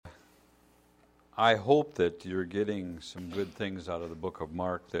I hope that you're getting some good things out of the book of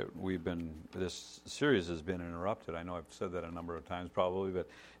Mark that this series has been interrupted. I know I've said that a number of times probably, but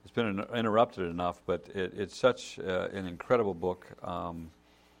it's been interrupted enough. But it's such an incredible book, and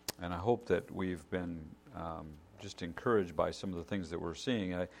I hope that we've been just encouraged by some of the things that we're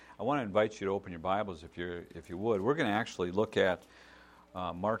seeing. I want to invite you to open your Bibles if you would. We're going to actually look at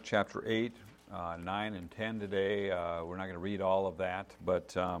Mark chapter 8, 9, and 10 today. We're not going to read all of that,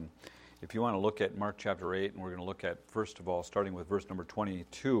 but if you want to look at Mark chapter 8, and we're going to look at, first of all, starting with verse number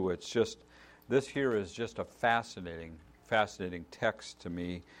 22, this here is just a fascinating text to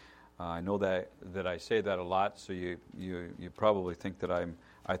me. I know that I say that a lot, so you probably think that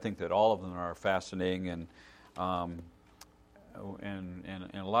I think that all of them are fascinating, and a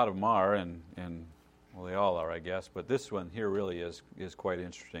lot of them are, and well, they all are, I guess. But this one here really is quite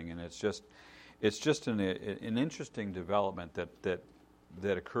interesting, and it's just an interesting development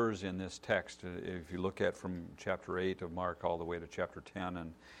that occurs in this text. If you look at from chapter 8 of Mark all the way to chapter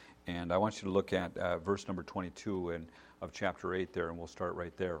 10, and I want you to look at verse number 22 of chapter 8 there, and we'll start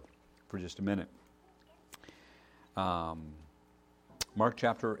right there for just a minute. Mark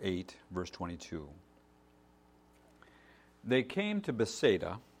chapter 8, verse 22. They came to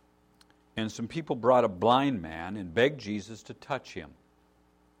Bethsaida, and some people brought a blind man and begged Jesus to touch him.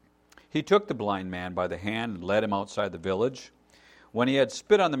 He took the blind man by the hand and led him outside the village. When he had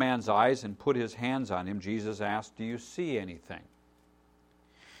spit on the man's eyes and put his hands on him, Jesus asked, "Do you see anything?"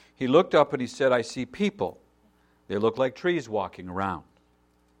 He looked up and he said, "I see people. They look like trees walking around."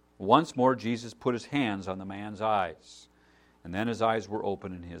 Once more Jesus put his hands on the man's eyes, and then his eyes were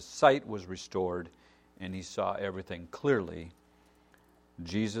open and his sight was restored, and he saw everything clearly.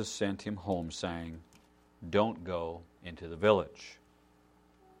 Jesus sent him home, saying, "Don't go into the village."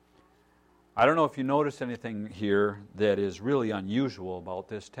 I don't know if you notice anything here that is really unusual about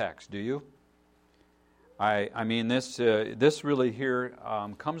this text, do you? I mean, this really here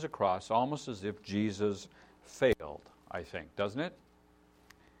comes across almost as if Jesus failed, I think, doesn't it?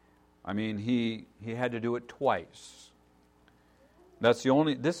 I mean, he had to do it twice. This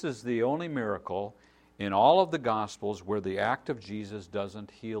is the only miracle in all of the Gospels where the act of Jesus doesn't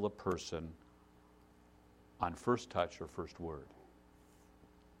heal a person on first touch or first word.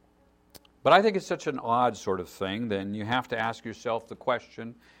 But I think it's such an odd sort of thing, then you have to ask yourself the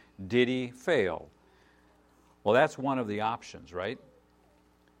question, did he fail? Well, that's one of the options, right?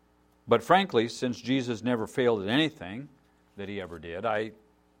 But frankly, since Jesus never failed at anything that he ever did, I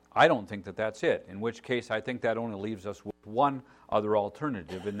don't think that that's it. In which case, I think that only leaves us with one other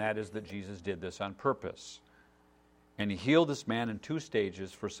alternative, and that is that Jesus did this on purpose. And he healed this man in two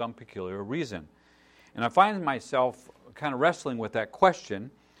stages for some peculiar reason. And I find myself kind of wrestling with that question,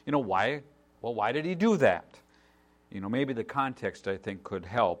 why? Well, why did he do that? Maybe the context, I think, could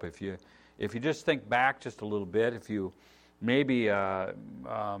help. If you just think back just a little bit, we've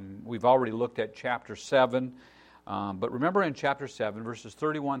already looked at chapter 7, but remember in chapter 7, verses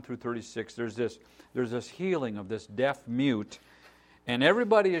 31 through 36, there's this healing of this deaf mute, and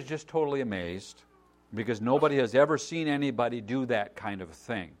everybody is just totally amazed because nobody has ever seen anybody do that kind of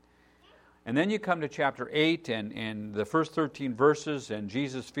thing. And then you come to chapter 8 and the first 13 verses, and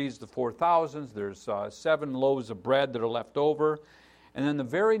Jesus feeds the 4,000. There's 7 loaves of bread that are left over. And then the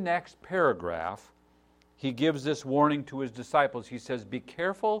very next paragraph, he gives this warning to his disciples. He says, "Be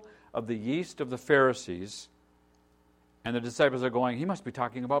careful of the yeast of the Pharisees." And the disciples are going, he must be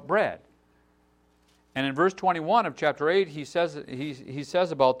talking about bread. And in verse 21 of chapter 8, he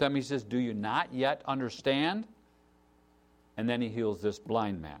says about them, he says, "Do you not yet understand?" And then he heals this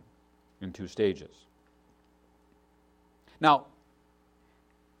blind man in 2 stages. Now,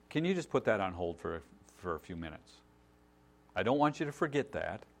 can you just put that on hold for a few minutes? I don't want you to forget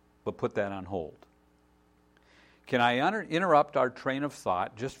that, but put that on hold. Can I interrupt our train of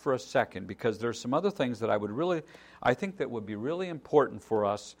thought just for a second, because there's some other things that I think that would be really important for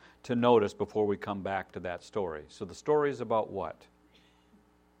us to notice before we come back to that story. So the story is about what?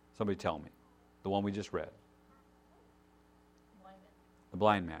 Somebody tell me. The one we just read. The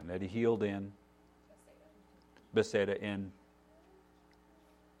blind man that he healed in Bethsaida in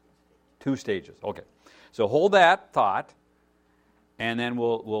 2 stages. Okay, so hold that thought, and then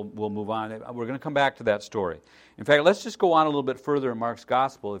we'll move on. We're going to come back to that story. In fact, let's just go on a little bit further in Mark's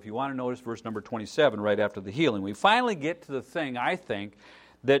Gospel. If you want to notice verse number 27, right after the healing, we finally get to the thing, I think,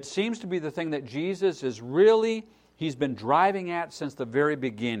 that seems to be the thing that Jesus he's been driving at since the very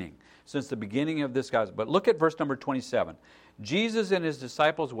beginning, since the beginning of this gospel. But look at verse number 27. Jesus and his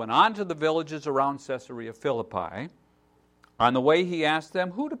disciples went on to the villages around Caesarea Philippi. On the way he asked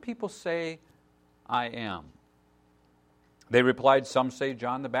them, "Who do people say I am?" They replied, "Some say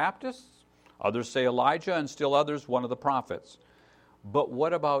John the Baptist, Others say Elijah, and still others one of the prophets. But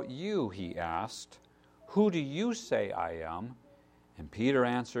what about you, he asked. Who do you say I am? And Peter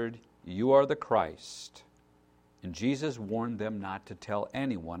answered, You are the Christ. And Jesus warned them not to tell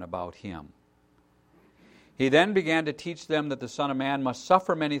anyone about him. He then began to teach them that the Son of Man must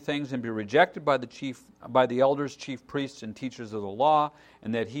suffer many things and be rejected by the elders, chief priests, and teachers of the law,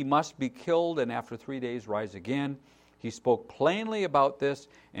 and that he must be killed and after 3 days rise again. He spoke plainly about this,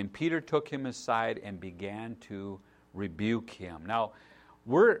 and Peter took him aside and began to rebuke him. Now,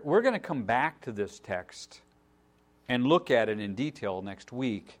 we're going to come back to this text and look at it in detail next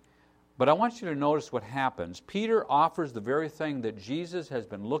week. But I want you to notice what happens. Peter offers the very thing that Jesus has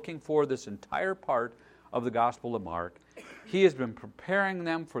been looking for this entire part of the Gospel of Mark. He has been preparing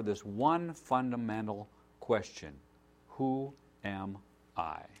them for this one fundamental question. Who am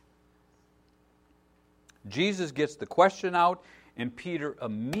I? Jesus gets the question out, and Peter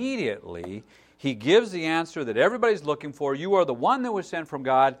immediately, he gives the answer that everybody's looking for. You are the one that was sent from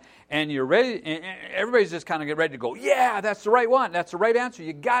God, and you're ready. And everybody's just kind of ready to go, yeah, that's the right one. That's the right answer.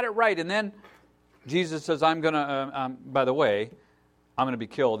 You got it right. And then Jesus says, I'm going to, by the way, I'm going to be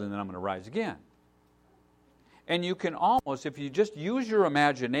killed, and then I'm going to rise again. And you can almost, if you just use your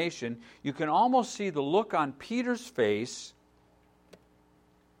imagination, you can almost see the look on Peter's face.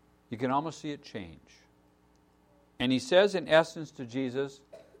 You can almost see it change. And he says, in essence, to Jesus,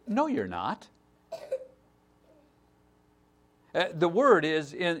 no, you're not. The word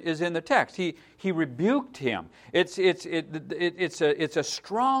is in the text. He rebuked him. It's a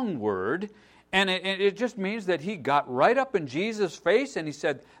strong word, and it just means that he got right up in Jesus' face and he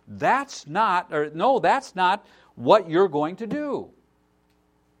said, that's not what you're going to do.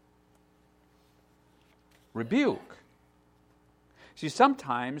 Rebuke. See,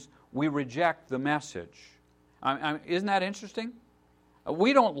 sometimes we reject the message. Isn't that interesting?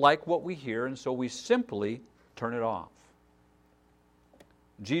 We don't like what we hear, and so we simply turn it off.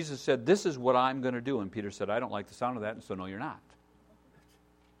 Jesus said, this is what I'm going to do. And Peter said, I don't like the sound of that, and so no, you're not.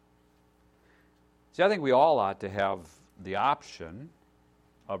 See, I think we all ought to have the option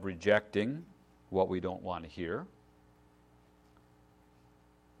of rejecting what we don't want to hear.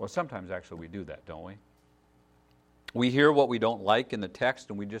 Well, sometimes actually we do that, don't we? We hear what we don't like in the text,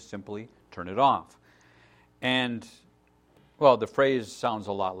 and we just simply turn it off. And, well, the phrase sounds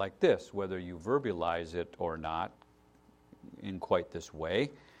a lot like this, whether you verbalize it or not in quite this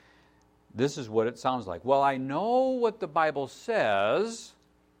way. This is what it sounds like. Well, I know what the Bible says,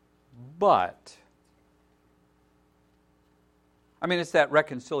 but... I mean, it's that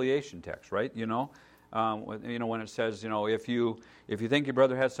reconciliation text, right? When it says, if you think your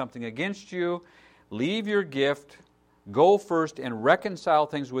brother has something against you, leave your gift, go first and reconcile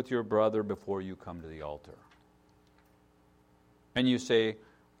things with your brother before you come to the altar. And you say,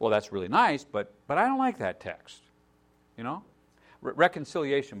 well, that's really nice, but I don't like that text.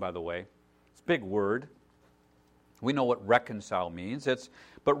 Reconciliation, by the way, it's a big word. We know what reconcile means.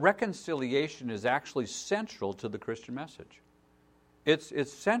 But reconciliation is actually central to the Christian message.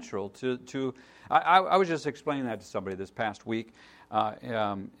 It's central to I was just explaining that to somebody this past week,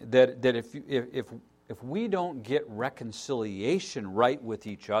 that if we don't get reconciliation right with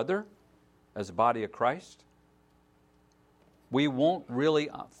each other as a body of Christ, we won't really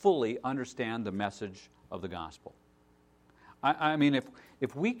fully understand the message of the gospel. I mean,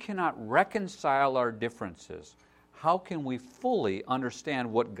 if we cannot reconcile our differences, how can we fully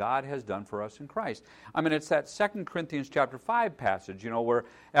understand what God has done for us in Christ? I mean, it's that 2 Corinthians chapter 5 passage, where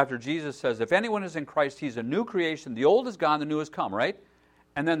after Jesus says, if anyone is in Christ, he's a new creation. The old is gone, the new has come, right?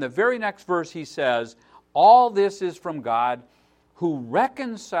 And then the very next verse he says, all this is from God who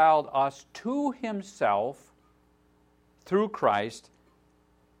reconciled us to himself through Christ,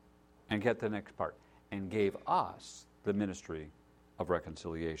 and get the next part, and gave us the ministry of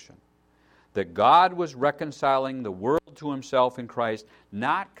reconciliation. That God was reconciling the world to himself in Christ,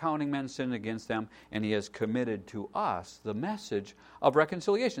 not counting men's sin against them, and he has committed to us the message of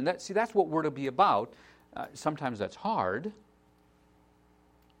reconciliation. That's what we're to be about. Sometimes that's hard,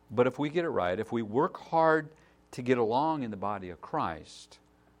 but if we get it right, if we work hard to get along in the body of Christ,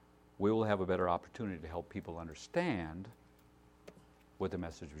 we will have a better opportunity to help people understand what the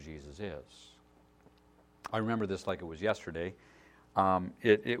message of Jesus is. I remember this like it was yesterday.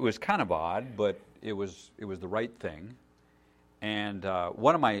 It was kind of odd, but it was the right thing. And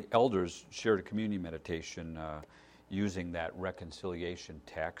one of my elders shared a communion meditation using that reconciliation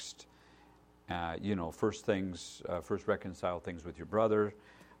text. First reconcile things with your brother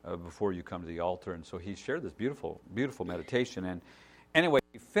before you come to the altar. And so he shared this beautiful, beautiful meditation. And anyway,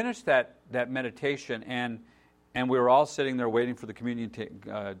 he finished that meditation, and And we were all sitting there waiting for the communion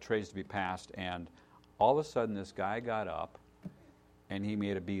trays to be passed, and all of a sudden this guy got up and he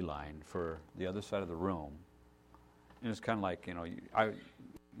made a beeline for the other side of the room. And it's kind of like,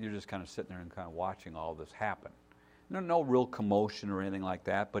 you're just kind of sitting there and kind of watching all this happen. No real commotion or anything like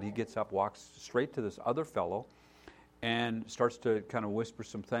that, but he gets up, walks straight to this other fellow, and starts to kind of whisper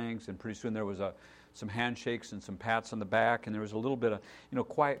some things, and pretty soon there was some handshakes and some pats on the back, and there was a little bit of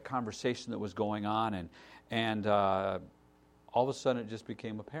quiet conversation that was going on, and all of a sudden it just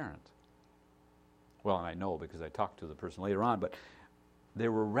became apparent. Well, and I know because I talked to the person later on, but they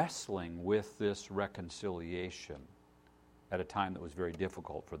were wrestling with this reconciliation at a time that was very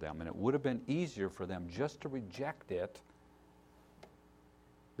difficult for them, and it would have been easier for them just to reject it,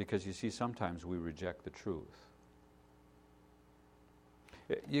 because you see, sometimes we reject the truth.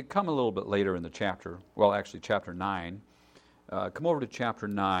 You come a little bit later in the chapter, well, actually chapter 9. Come over to chapter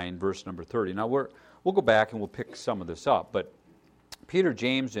 9, verse number 30. Now, we'll go back and we'll pick some of this up, but Peter,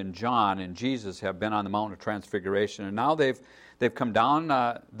 James, and John and Jesus have been on the Mount of Transfiguration, and now they've come down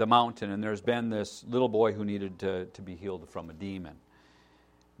the mountain, and there's been this little boy who needed to be healed from a demon.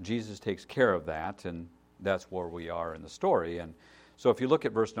 Jesus takes care of that, and that's where we are in the story. And so if you look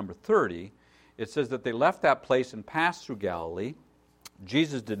at verse number 30, it says that they left that place and passed through Galilee.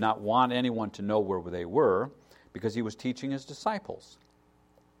 Jesus did not want anyone to know where they were, because he was teaching his disciples.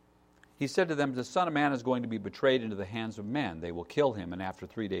 He said to them, "The Son of Man is going to be betrayed into the hands of men. They will kill him, and after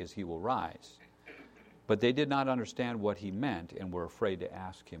 3 days he will rise." But they did not understand what he meant and were afraid to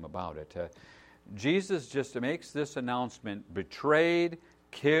ask him about it. Jesus just makes this announcement: betrayed,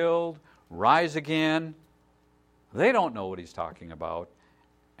 killed, rise again. They don't know what he's talking about,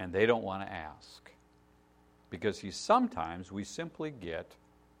 and they don't want to ask. Because sometimes we simply get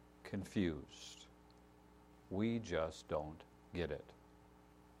confused. We just don't get it.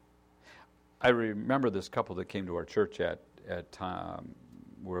 I remember this couple that came to our church at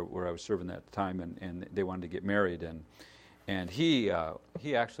where I was serving at the time, and they wanted to get married, and he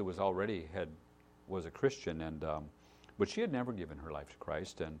actually was a Christian, but she had never given her life to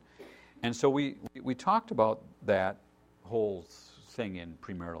Christ, and so we talked about that whole thing in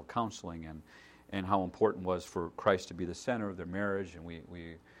premarital counseling, and how important it was for Christ to be the center of their marriage, and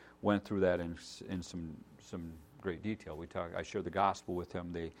we went through that in some great detail. I shared the gospel with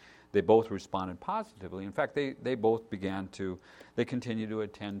them. They both responded positively. In fact, they both they continued to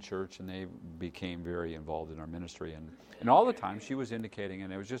attend church, and they became very involved in our ministry. And all the time she was indicating,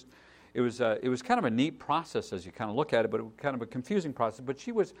 and it was kind of a neat process as you kind of look at it, but it was kind of a confusing process. But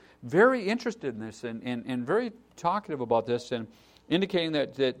she was very interested in this and very talkative about this, and indicating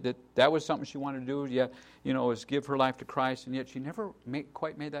that was something she wanted to do. Yet, is give her life to Christ, and yet she never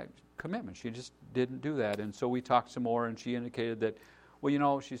quite made that commitment. She just didn't do that. And so we talked some more, and she indicated that,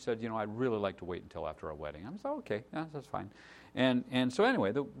 well, she said, I'd really like to wait until after our wedding. I was like, okay, yeah, that's fine. And so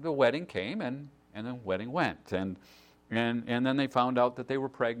anyway, the wedding came, and the wedding went, and then they found out that they were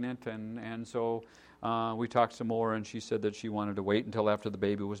pregnant, and so we talked some more, and she said that she wanted to wait until after the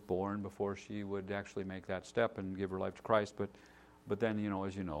baby was born before she would actually make that step and give her life to Christ. But then,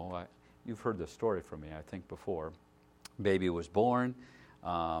 as you know, you've heard this story from me, I think, before. Baby was born,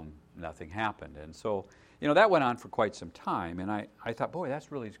 nothing happened, and so that went on for quite some time, and I thought, boy,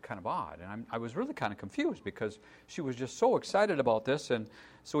 that's really kind of odd, and I was really kind of confused because she was just so excited about this, and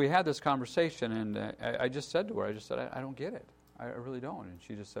so we had this conversation, and I just said to her, I don't get it, I really don't, and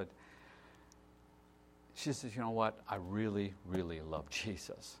she says, you know what, I really, really love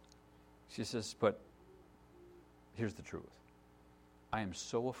Jesus. She says, but here's the truth. I am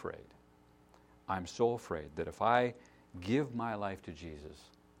so afraid. I'm so afraid that if I give my life to Jesus,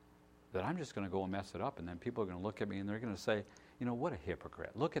 that I'm just going to go and mess it up, and then people are going to look at me and they're going to say, what a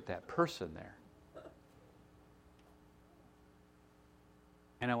hypocrite. Look at that person there.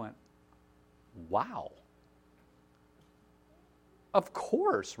 And I went, wow. Of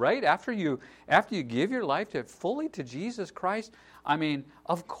course, right? After you give your life fully to Jesus Christ,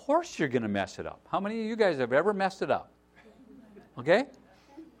 of course you're going to mess it up. How many of you guys have ever messed it up? Okay?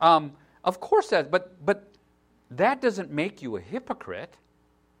 Of course but that doesn't make you a hypocrite.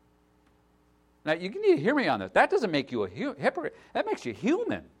 Now, you need to hear me on this. That doesn't make you a hypocrite. That makes you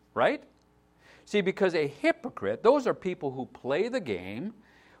human, right? See, because a hypocrite, those are people who play the game,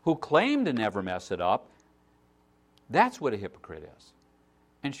 who claim to never mess it up. That's what a hypocrite is.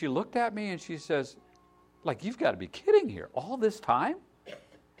 And she looked at me and she says, you've got to be kidding here. All this time?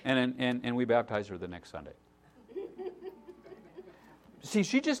 And we baptized her the next Sunday. See,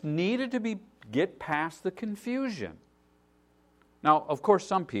 she just needed to get past the confusion. Now, of course,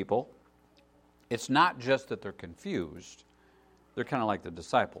 some people, it's not just that they're confused, They're kind of like the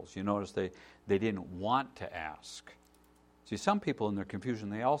disciples. You notice they didn't want to ask. See, some people in their confusion,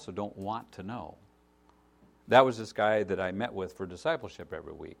 they also don't want to know. That was this guy that I met with for discipleship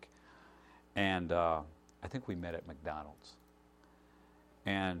every week. And I think we met at McDonald's.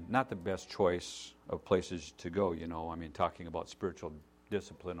 And not the best choice of places to go, I mean, talking about spiritual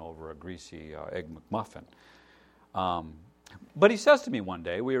discipline over a greasy Egg McMuffin. But he says to me one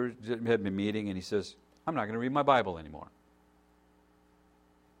day, had been meeting, and he says, I'm not going to read my Bible anymore.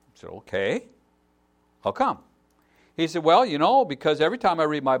 I said, okay, how come? He said, well, because every time I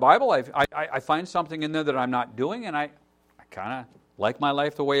read my Bible, I find something in there that I'm not doing, and I kind of like my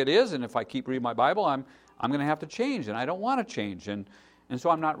life the way it is, and if I keep reading my Bible, I'm going to have to change, and I don't want to change, and so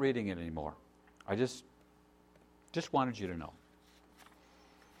I'm not reading it anymore. I just wanted you to know.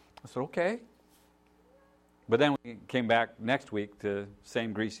 I said, okay. But then we came back next week to the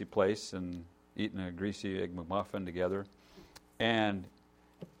same greasy place and eating a greasy Egg McMuffin together, and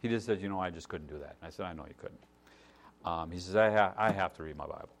he just said, I just couldn't do that. And I said, I know you couldn't. He says, I have to read my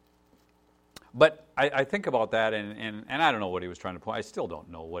Bible. But I think about that, and I don't know what he was trying to point. I still don't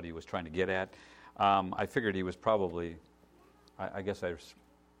know what he was trying to get at. I figured he was probably, I guess I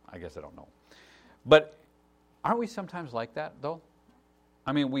don't know. But aren't we sometimes like that, though?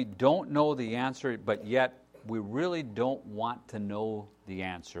 I mean, we don't know the answer, but yet we really don't want to know the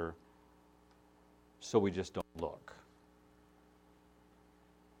answer, so we just don't look.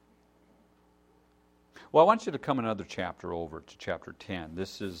 Well, I want you to come another chapter over to chapter 10.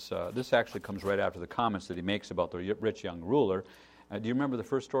 This actually comes right after the comments that he makes about the rich young ruler. Do you remember the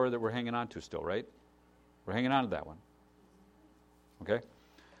first story that we're hanging on to still, right? We're hanging on to that one. Okay?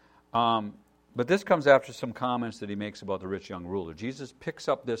 But this comes after some comments that he makes about the rich young ruler. Jesus picks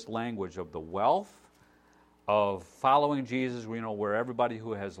up this language of the wealth, of following Jesus, where everybody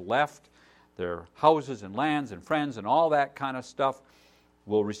who has left their houses and lands and friends and all that kind of stuff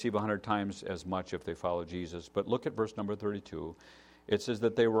will receive 100 times as much if they follow Jesus. But look at verse number 32. It says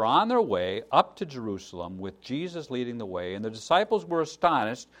that they were on their way up to Jerusalem with Jesus leading the way, and the disciples were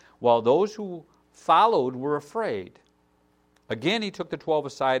astonished, while those who followed were afraid. Again, he took the 12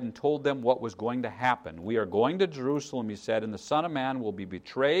 aside and told them what was going to happen. We are going to Jerusalem, he said, and the Son of Man will be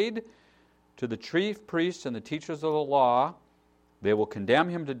betrayed to the chief priests and the teachers of the law. They will condemn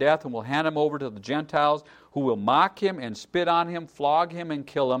him to death and will hand him over to the Gentiles, who will mock him and spit on him, flog him and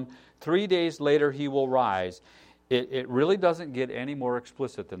kill him. 3 days later he will rise. It really doesn't get any more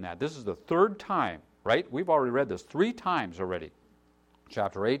explicit than that. This is the third time, right? We've already read this 3 times already.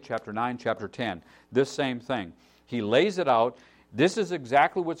 Chapter 8, chapter 9, chapter 10. This same thing. He lays it out. This is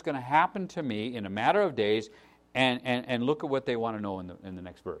exactly what's going to happen to me in a matter of days. And look at what they want to know in the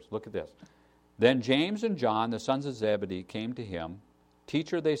next verse. Look at this. Then James and John, the sons of Zebedee, came to him.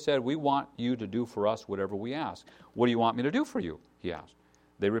 Teacher, they said, we want you to do for us whatever we ask. What do you want me to do for you? He asked.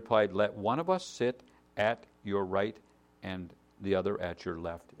 They replied, let one of us sit at your right and the other at your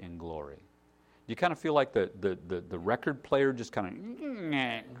left in glory. You kind of feel like the record player just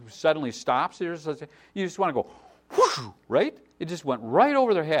kind of suddenly stops. You just want to go, whoosh, right? It just went right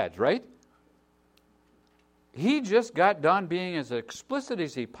over their heads, right? He just got done being as explicit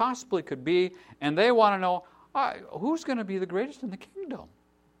as he possibly could be, and they want to know, who's going to be the greatest in the kingdom?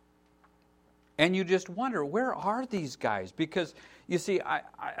 And you just wonder, where are these guys? Because, you see,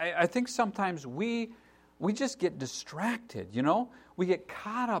 I think sometimes we just get distracted, We get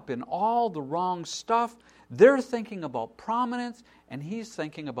caught up in all the wrong stuff. They're thinking about prominence, and he's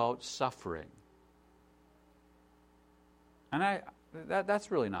thinking about suffering. And that's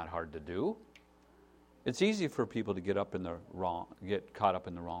really not hard to do. It's easy for people to get caught up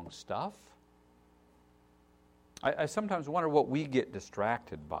in the wrong stuff. I sometimes wonder what we get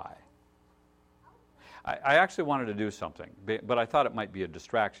distracted by. I actually wanted to do something, but I thought it might be a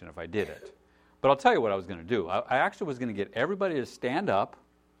distraction if I did it. But I'll tell you what I was going to do. I actually was going to get everybody to stand up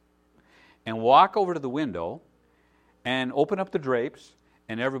and walk over to the window and open up the drapes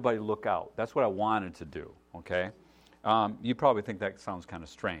and everybody look out. That's what I wanted to do, okay? You probably think that sounds kind of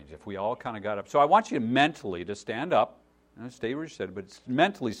strange if we all kind of got up. So I want you mentally to stand up, stay where you said, but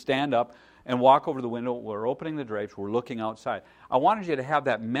mentally stand up and walk over to the window. We're opening the drapes. We're looking outside. I wanted you to have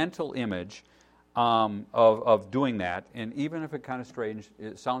that mental image of doing that. And even if it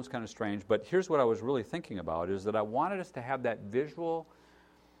sounds kind of strange, but here's what I was really thinking about, is that I wanted us to have that visual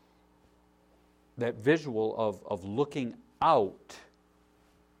of looking out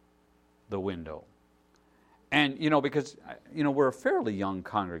the window. And, because, we're a fairly young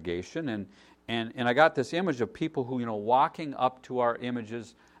congregation, And I got this image of people who, walking up to our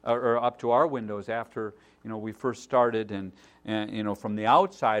images, or up to our windows after, we first started, and from the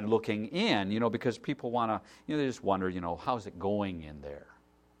outside looking in, because people want to, they just wonder, how's it going in there?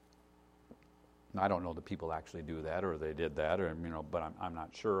 I don't know that people actually do that, or they did that, or but I'm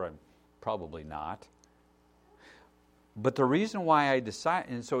not sure. I'm probably not. But the reason why I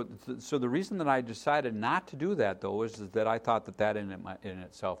decided, and so the reason that I decided not to do that, though, is that I thought that in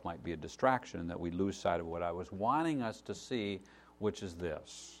itself might be a distraction, and that we lose sight of what I was wanting us to see, which is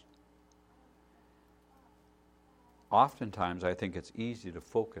this. Oftentimes, I think it's easy to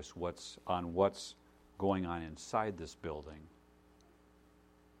focus on what's going on inside this building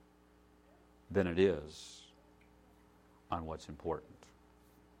than it is on what's important.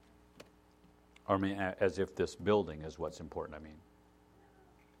 Or as if this building is what's important,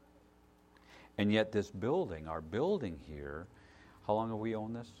 And yet this building, our building here, how long have we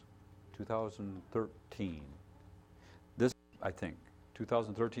owned this? 2013. This, I think,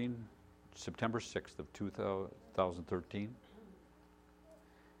 2013, September 6th of 2013.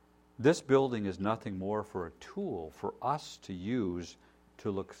 This building is nothing more for a tool for us to use to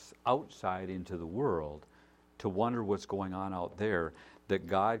look outside into the world, to wonder what's going on out there, that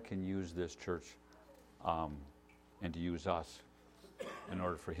God can use this church and to use us in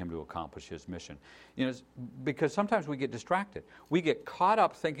order for Him to accomplish His mission. Because sometimes we get distracted. We get caught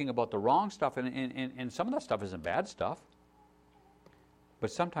up thinking about the wrong stuff, and some of that stuff isn't bad stuff.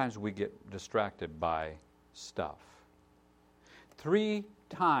 But sometimes we get distracted by stuff. 3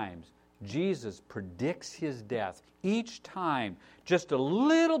 times Jesus predicts His death, each time just a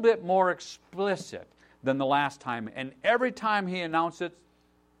little bit more explicit than the last time. And every time He announced it,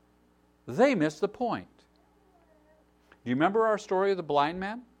 they miss the point. Do you remember our story of the blind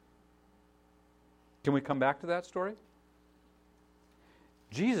man? Can we come back to that story?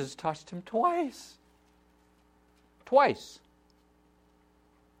 Jesus touched him twice. Twice.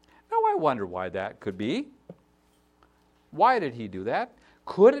 Now I wonder why that could be. Why did He do that?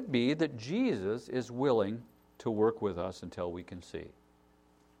 Could it be that Jesus is willing to work with us until we can see?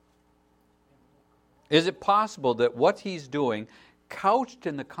 Is it possible that what He's doing, couched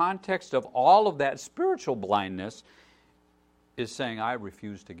in the context of all of that spiritual blindness, is saying, I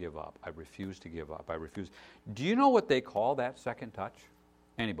refuse to give up. I refuse to give up. I refuse. Do you know what they call that second touch?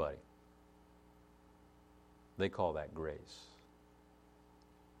 Anybody? They call that grace.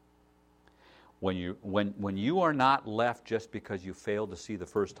 When you are not left just because you failed to see the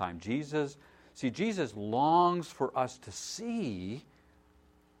first time. Jesus longs for us to see.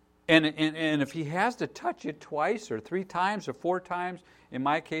 And if He has to touch it twice or 3 times or 4 times, in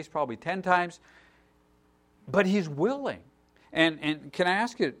my case probably 10 times, but He's willing. And can I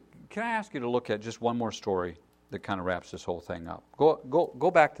ask you to look at just one more story that kind of wraps this whole thing up?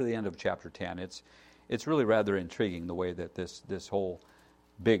 Go back to the end of chapter 10. It's really rather intriguing the way that this whole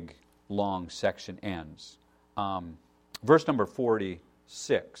big long section ends. Verse number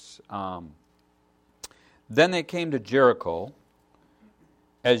 46. Then they came to Jericho.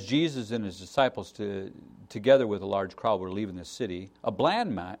 As Jesus and His disciples, together with a large crowd, were leaving the city, a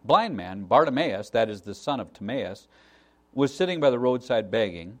blind man, Bartimaeus, that is the son of Timaeus, was sitting by the roadside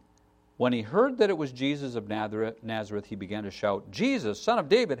begging. When he heard that it was Jesus of Nazareth, he began to shout, Jesus, Son of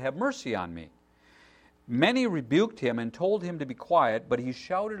David, have mercy on me. Many rebuked him and told him to be quiet, but he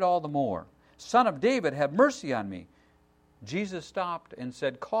shouted all the more, Son of David, have mercy on me. Jesus stopped and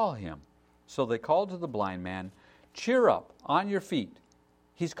said, Call him. So they called to the blind man, Cheer up, on your feet.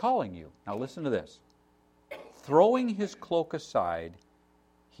 He's calling you. Now listen to this. Throwing his cloak aside,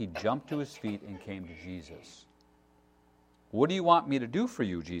 he jumped to his feet and came to Jesus. What do you want me to do for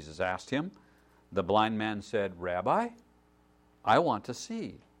you? Jesus asked him. The blind man said, Rabbi, I want to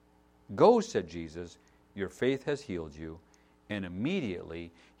see. Go, said Jesus, your faith has healed you. And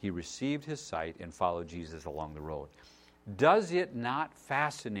immediately he received his sight and followed Jesus along the road. Does it not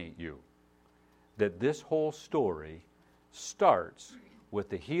fascinate you that this whole story starts with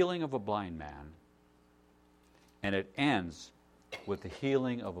the healing of a blind man and it ends with the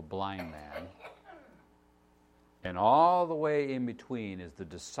healing of a blind man? And all the way in between is the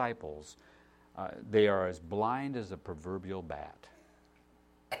disciples. They are as blind as a proverbial bat.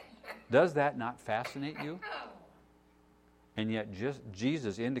 Does that not fascinate you? And yet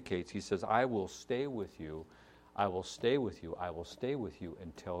Jesus indicates, He says, I will stay with you. I will stay with you. I will stay with you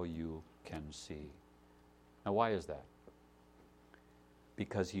until you can see. Now why is that?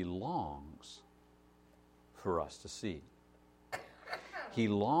 Because He longs for us to see. He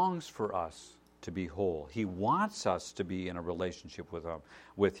longs for us to be whole. He wants us to be in a relationship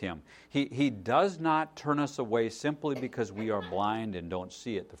with Him. He does not turn us away simply because we are blind and don't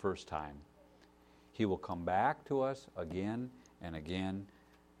see it the first time. He will come back to us again and again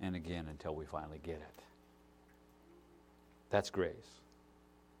and again until we finally get it. That's grace.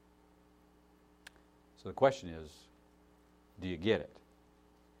 So the question is, do you get it?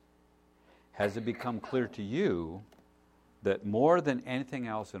 Has it become clear to you that more than anything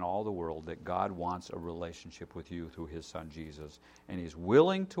else in all the world, that God wants a relationship with you through His Son Jesus, and He's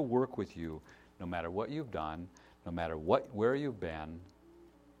willing to work with you no matter what you've done, no matter where you've been?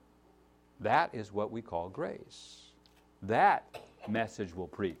 That is what we call grace. That message will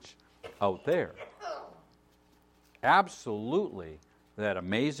preach out there. Absolutely, that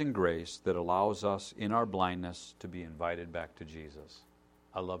amazing grace that allows us in our blindness to be invited back to Jesus.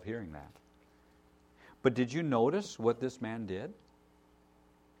 I love hearing that. But did you notice what this man did?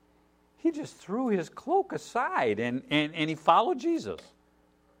 He just threw his cloak aside and he followed Jesus.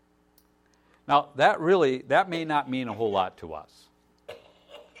 Now, that may not mean a whole lot to us.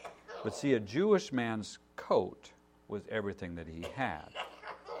 But see, a Jewish man's coat was everything that he had.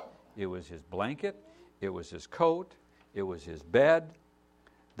 It was his blanket, it was his coat, it was his bed.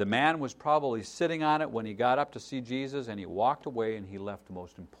 The man was probably sitting on it when he got up to see Jesus, and he walked away and he left the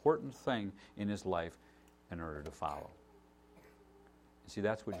most important thing in his life in order to follow. See,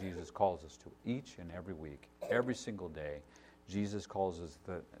 that's what Jesus calls us to each and every week, every single day. Jesus calls us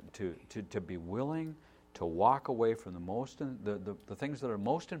to be willing to walk away from the things that are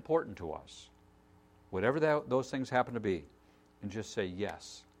most important to us, whatever those things happen to be, and just say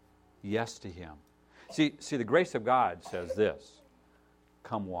yes to Him. See, the grace of God says this: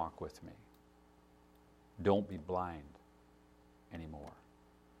 come walk with me. Don't be blind anymore.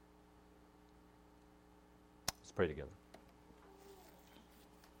 Let's pray together.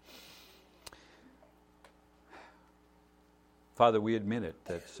 Father, we admit it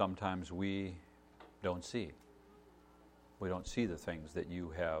that sometimes we don't see. We don't see the things that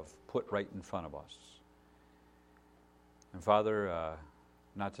you have put right in front of us. And Father,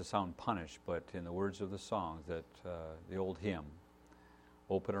 not to sound punished, but in the words of the song, that the old hymn,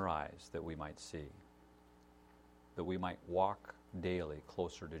 open our eyes that we might see, that we might walk daily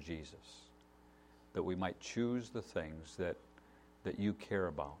closer to Jesus, that we might choose the things that you care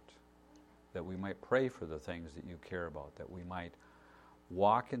about, that we might pray for the things that you care about, that we might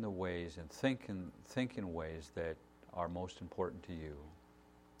walk in the ways and think in ways that are most important to you.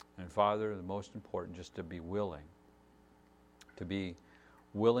 And Father, the most important, just to be willing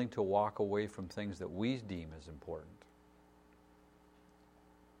to walk away from things that we deem as important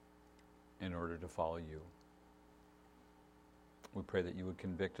in order to follow you. We pray that you would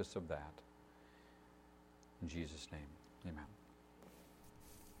convict us of that. In Jesus' name, amen.